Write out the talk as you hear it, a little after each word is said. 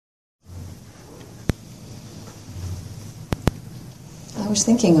was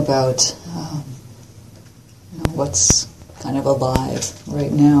thinking about what's kind of alive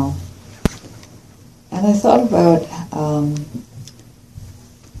right now. And I thought about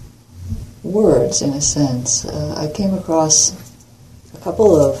words, in a sense. I came across a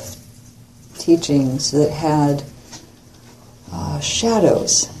couple of teachings that had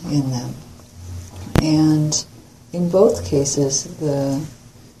shadows in them. And in both cases, the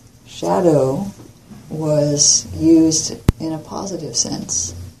shadow was used in a positive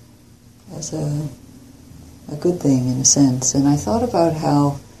sense, as a good thing in a sense. And I thought about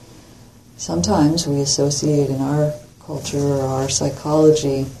how sometimes we associate in our culture or our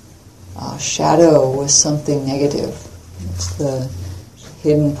psychology shadow with something negative. It's the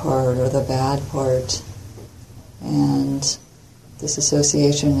hidden part or the bad part. And this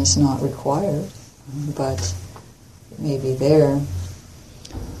association is not required, but it may be there.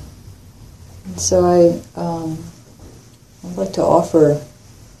 And so I'd like to offer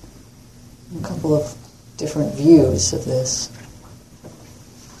a couple of different views of this.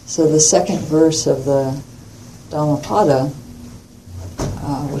 So the second verse of the Dhammapada,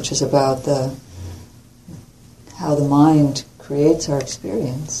 which is about how the mind creates our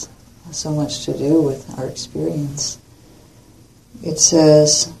experience, has so much to do with our experience. It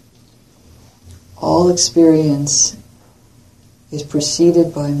says, all experience is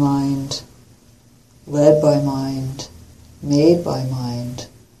preceded by mind, led by mind, made by mind.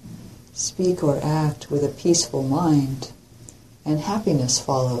 Speak or act with a peaceful mind, and happiness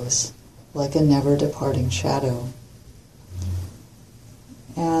follows like a never-departing shadow.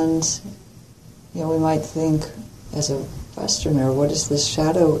 And, we might think, as a Westerner, what is this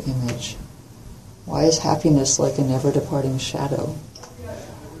shadow image? Why is happiness like a never-departing shadow?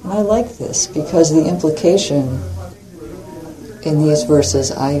 And I like this because the implication in these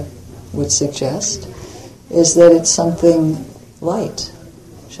verses, I would suggest, is that it's something light.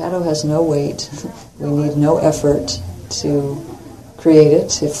 Shadow has no weight. We need no effort to create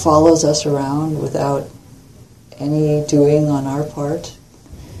it. It follows us around without any doing on our part.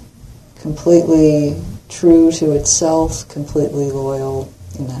 Completely true to itself, completely loyal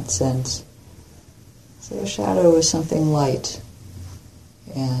in that sense. So a shadow is something light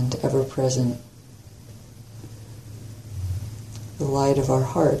and ever-present. The light of our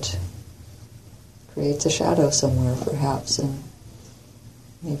heart creates a shadow somewhere, perhaps, and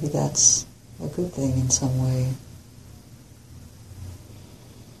maybe that's a good thing in some way.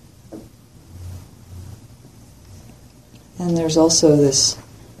 And there's also this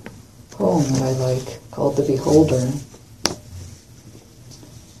poem that I like called The Beholder.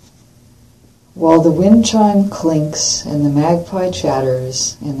 While the wind chime clinks and the magpie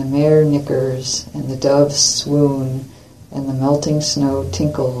chatters and the mare nickers and the doves swoon and the melting snow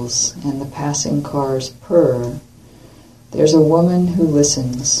tinkles and the passing cars purr, there's a woman who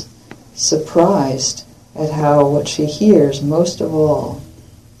listens, surprised at how what she hears most of all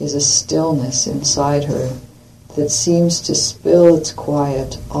is a stillness inside her that seems to spill its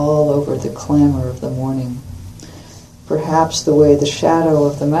quiet all over the clamor of the morning. Perhaps the way the shadow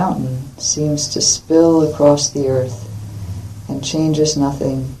of the mountain seems to spill across the earth and changes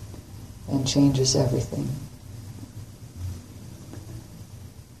nothing and changes everything.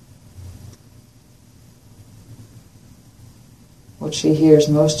 What she hears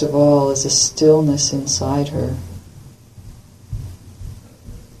most of all is a stillness inside her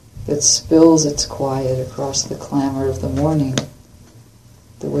that spills its quiet across the clamor of the morning,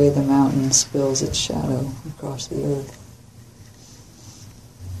 the way the mountain spills its shadow across the earth.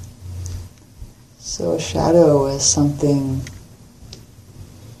 So a shadow is something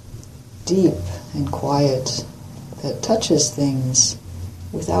deep and quiet that touches things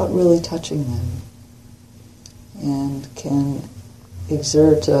without really touching them and can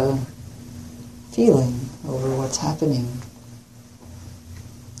exert a feeling over what's happening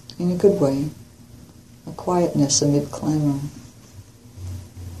in a good way, a quietness amid clamor.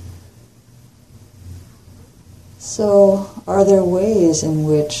 So, are there ways in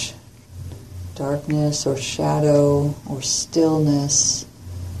which darkness or shadow or stillness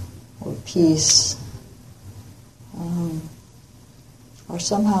or peace are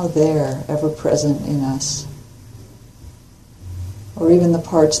somehow there, ever present in us? Or even the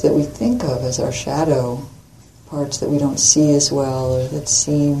parts that we think of as our shadow, parts that we don't see as well or that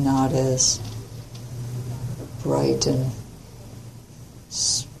seem not as bright and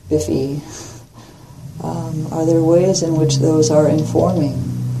spiffy. Are there ways in which those are informing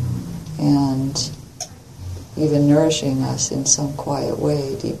and even nourishing us in some quiet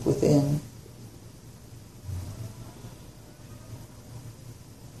way deep within?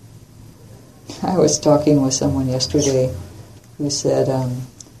 I was talking with someone yesterday who said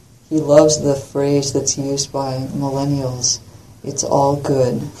he loves the phrase that's used by millennials, "It's all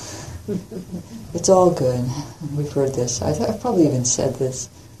good." It's all good. We've heard this. I've probably even said this.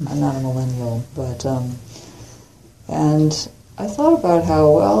 I'm not a millennial, but and I thought about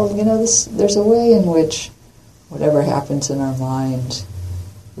how, well, there's a way in which whatever happens in our mind,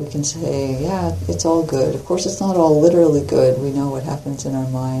 we can say, yeah, it's all good. Of course, it's not all literally good. We know what happens in our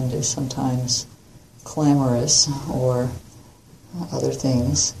mind is sometimes clamorous or other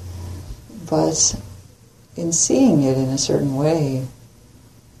things. But in seeing it in a certain way,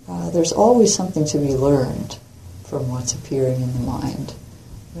 there's always something to be learned from what's appearing in the mind.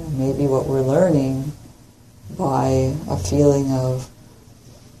 Maybe what we're learning by a feeling of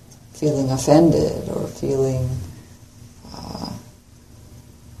feeling offended or feeling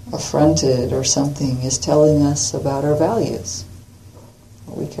affronted or something is telling us about our values,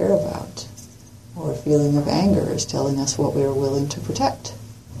 what we care about. Or a feeling of anger is telling us what we are willing to protect,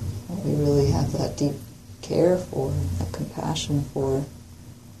 what we really have that deep care for, that compassion for.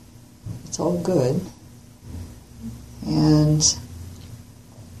 It's all good. And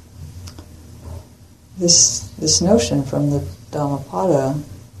this notion from the Dhammapada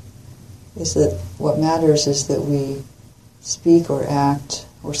is that what matters is that we speak or act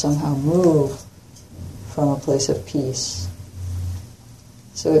or somehow move from a place of peace.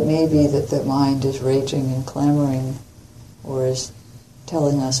 So it may be that the mind is raging and clamoring or is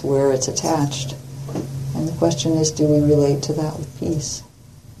telling us where it's attached. And the question is, do we relate to that with peace?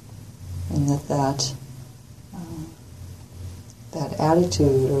 And that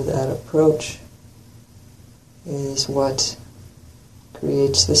attitude or that approach is what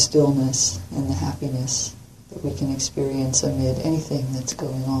creates the stillness and the happiness that we can experience amid anything that's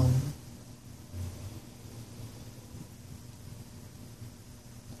going on.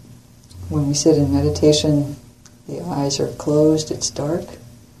 When we sit in meditation, the eyes are closed, it's dark,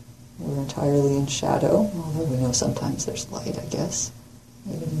 we're entirely in shadow, although we know sometimes there's light, I guess,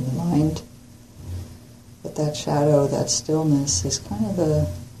 even in the mind. But that shadow, that stillness is kind of the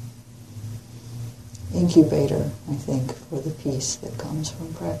incubator, I think, for the peace that comes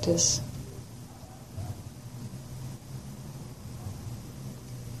from practice.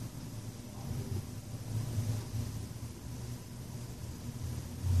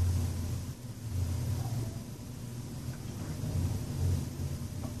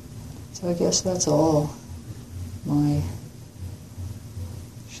 So I guess that's all my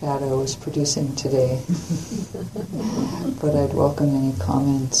shadow is producing today. But I'd welcome any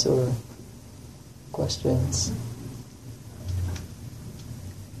comments or questions.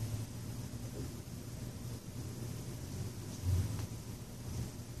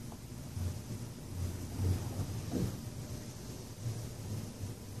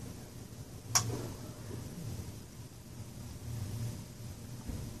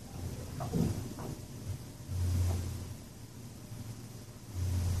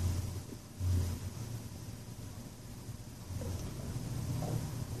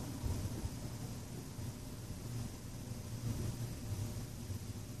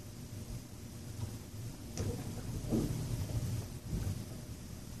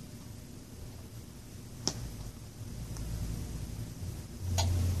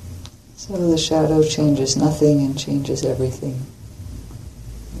 So the shadow changes nothing and changes everything.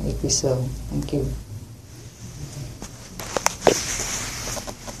 May it be so. Thank you.